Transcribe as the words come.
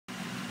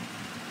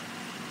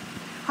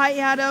Hi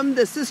Adam,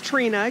 this is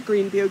Trina,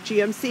 Greenview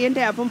GMC in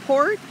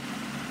Davenport.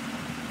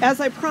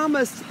 As I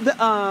promised,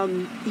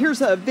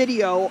 here's a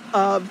video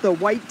of the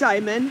White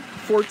Diamond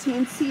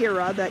 14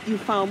 Sierra that you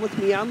found with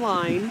me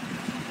online.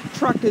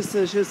 Truck is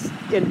just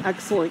in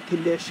excellent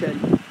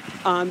condition.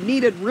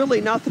 Needed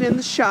really nothing in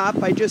the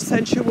shop. I just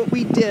sent you what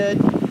we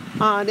did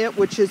on it,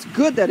 which is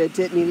good that it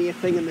didn't need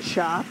anything in the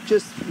shop,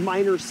 just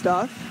minor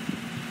stuff.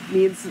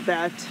 Means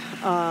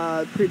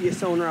that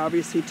previous owner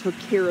obviously took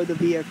care of the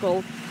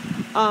vehicle.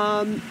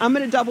 I'm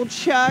going to double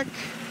check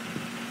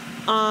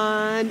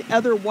on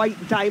other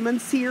White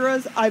Diamond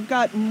Sierras. I've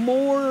got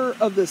more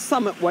of the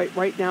Summit White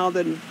right now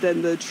than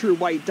the true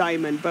White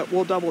Diamond, but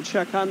we'll double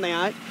check on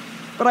that.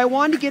 But I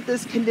wanted to get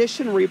this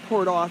condition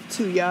report off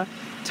to you.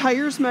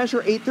 Tires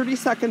measure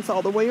 8/32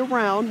 all the way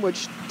around,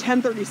 which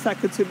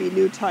 10/32 would be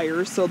new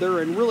tires, so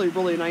they're in really,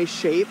 really nice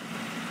shape.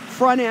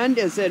 Front end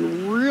is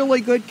in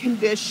really good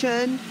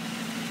condition.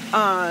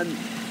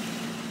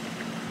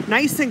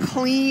 Nice and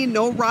clean,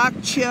 no rock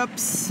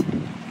chips.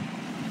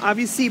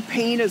 Obviously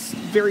paint is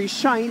very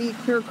shiny,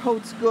 clear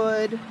coat's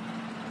good.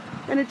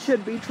 And it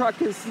should be.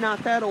 Truck is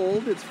not that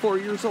old, it's 4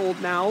 years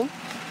old now.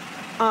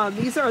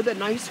 These are the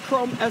nice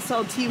chrome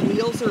SLT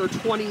wheels that are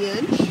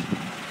 20-inch.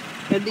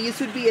 And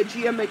these would be a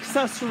GM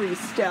accessory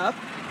step.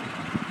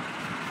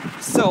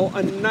 So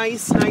a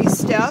nice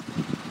step.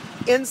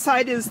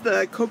 Inside is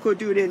the Cocoa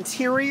Dude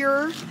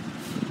interior.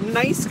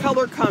 Nice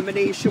color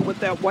combination with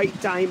that White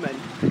Diamond.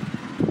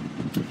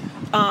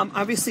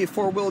 Obviously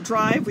 4-wheel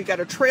drive. We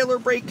got a trailer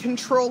brake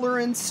controller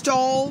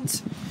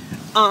installed.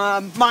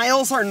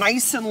 Miles are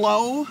nice and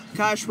low.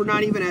 Gosh, we're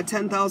not even at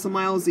 10,000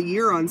 miles a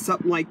year on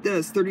something like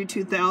this.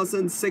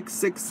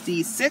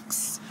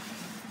 32,666.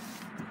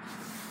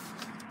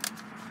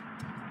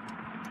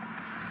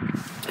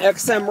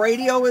 XM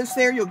radio is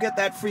there. You'll get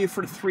that free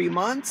for 3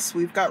 months.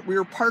 We've got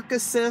rear park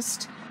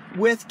assist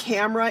with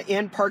camera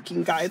and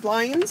parking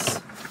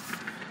guidelines.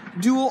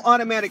 Dual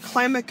automatic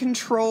climate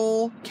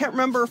control. Can't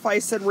remember if I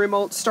said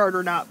remote start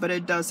or not, but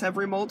it does have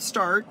remote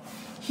start.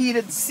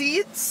 Heated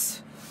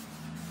seats.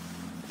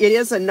 It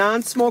is a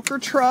non-smoker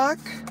truck.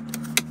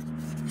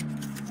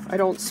 I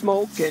don't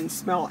smoke and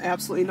smell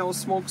absolutely no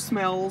smoke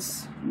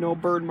smells. No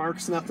burn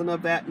marks, nothing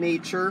of that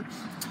nature.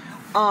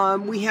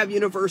 We have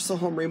universal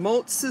home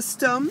remote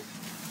system.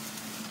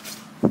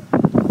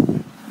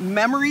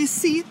 Memory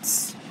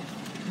seats.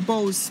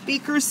 Bose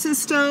speaker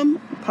system.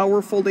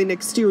 Power folding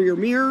exterior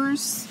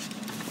mirrors.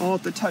 All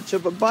at the touch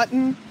of a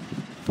button.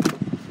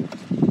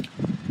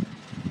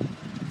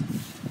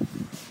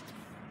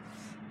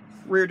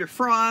 Rear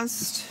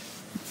defrost.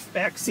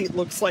 Back seat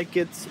looks like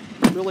it's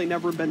really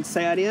never been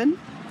sat in.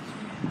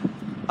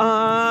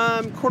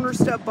 Corner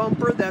step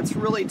bumper, that's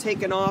really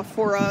taken off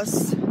for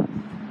us.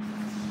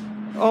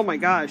 Oh my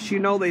gosh, you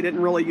know they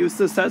didn't really use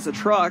this as a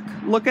truck.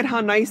 Look at how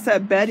nice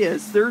that bed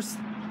is.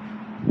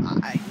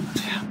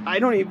 I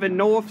don't even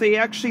know if they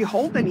actually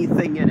hold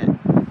anything in it.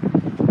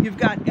 You've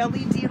got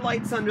LED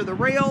lights under the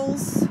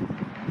rails.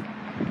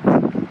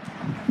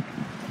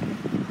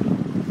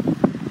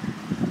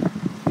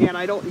 And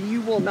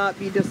you will not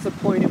be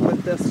disappointed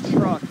with this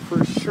truck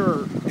for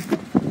sure.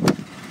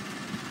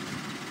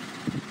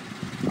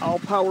 All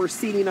power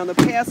seating on the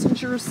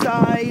passenger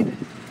side.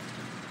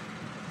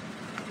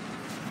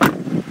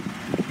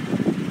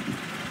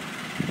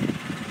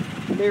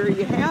 There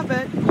you have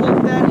it.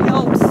 Hope that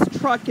helps.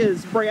 Truck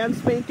is brand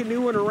spanking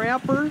new in a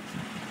wrapper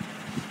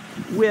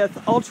with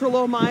ultra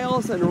low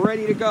miles and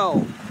ready to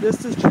go.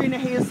 This is Trina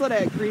Hazlett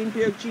at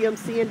Greenview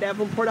GMC in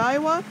Davenport,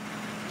 Iowa.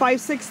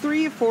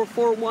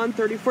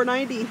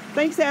 563-441-3490.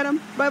 Thanks,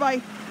 Adam.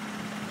 Bye-bye.